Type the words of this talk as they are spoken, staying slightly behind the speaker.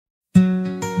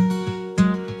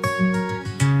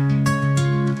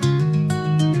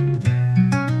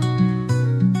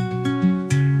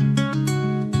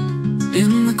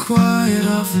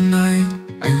of the night,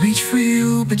 I reach for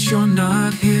you, but you're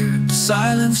not here.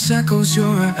 Silence echoes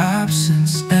your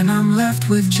absence, and I'm left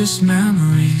with just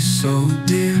memories so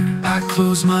dear. I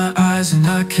close my eyes and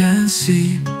I can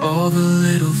see all the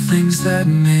little things that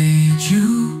made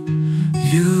you,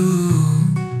 you.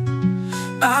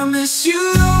 I miss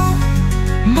you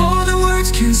more than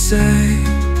words can say.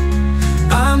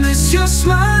 I miss your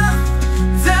smile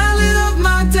that lit up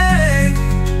my day.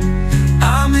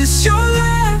 I miss your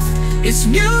laugh, it's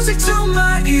music to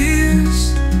my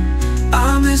ears.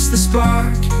 I miss the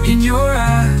spark in your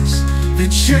eyes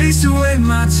that chased away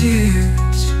my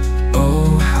tears.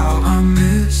 Oh, how I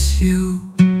miss you.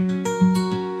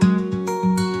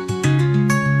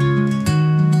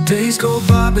 Days go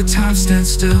by but time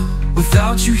stands still.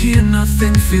 Without you here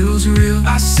nothing feels real.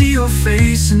 I see your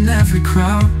face in every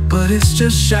crowd, but it's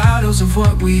just shadows of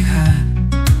what we had.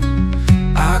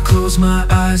 I close my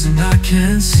eyes and I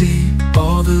can see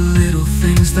all the little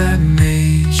things that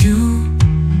made you,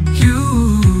 you.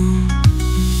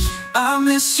 I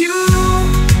miss you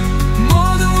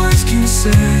more than words can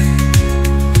say.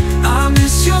 I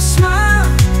miss your smile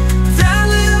that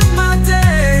lit up my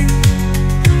day.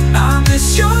 I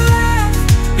miss your laugh,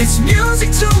 it's music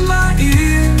to my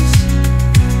ears.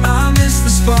 I miss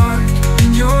the spark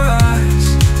in your eyes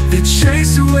that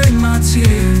chased away my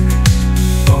tears.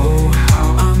 Oh, how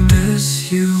I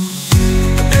miss you.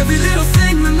 Every little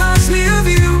thing reminds me of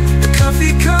you. The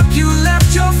coffee cup you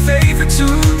left, your favorite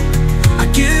tune.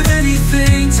 I'd give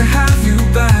anything to have you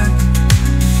back,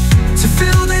 to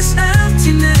fill this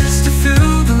emptiness, to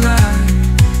fill the light.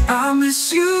 I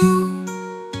miss you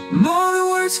more than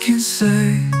words can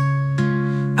say.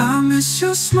 I miss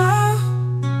your smile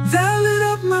that lit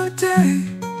up my day.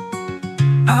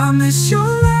 I miss your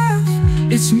laugh,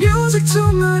 it's music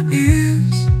to my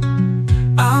ears.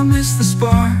 I miss the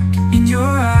spark in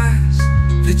your eyes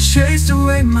that chased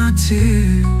away my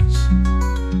tears.